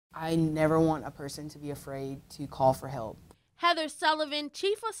I never want a person to be afraid to call for help. Heather Sullivan,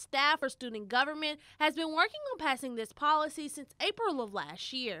 Chief of Staff for Student Government, has been working on passing this policy since April of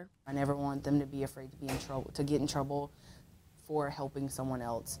last year. I never want them to be afraid to be in trouble, to get in trouble for helping someone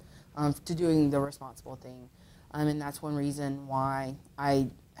else, to doing the responsible thing. And that's one reason why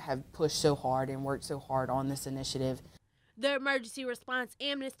I have pushed so hard and worked so hard on this initiative. The emergency response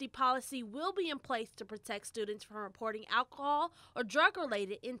amnesty policy will be in place to protect students from reporting alcohol or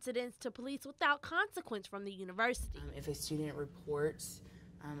drug-related incidents to police without consequence from the university. If a student reports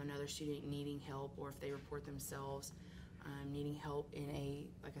another student needing help, or if they report themselves needing help in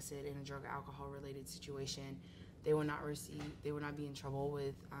like I said, in a drug alcohol related situation, they will not be in trouble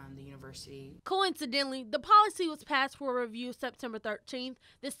with the university. Coincidentally, the policy was passed for review September 13th,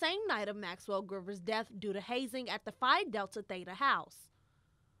 the same night of Maxwell Grover's death due to hazing at the Phi Delta Theta House.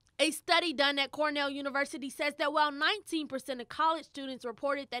 A study done at Cornell University says that while 19% of college students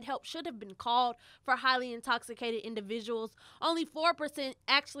reported that help should have been called for highly intoxicated individuals, only 4%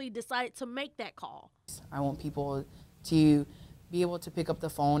 actually decided to make that call. I want people to be able to pick up the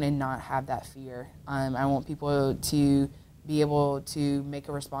phone and not have that fear. I want people to be able to make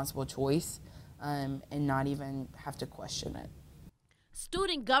a responsible choice and not even have to question it.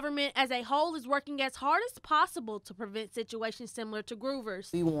 Student government as a whole is working as hard as possible to prevent situations similar to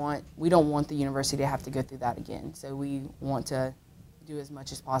Groover's. We don't want the university to have to go through that again, so we want to do as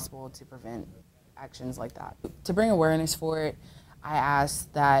much as possible to prevent actions like that. To bring awareness for it, I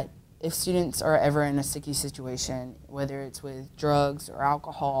ask that if students are ever in a sticky situation, whether it's with drugs or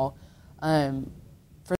alcohol,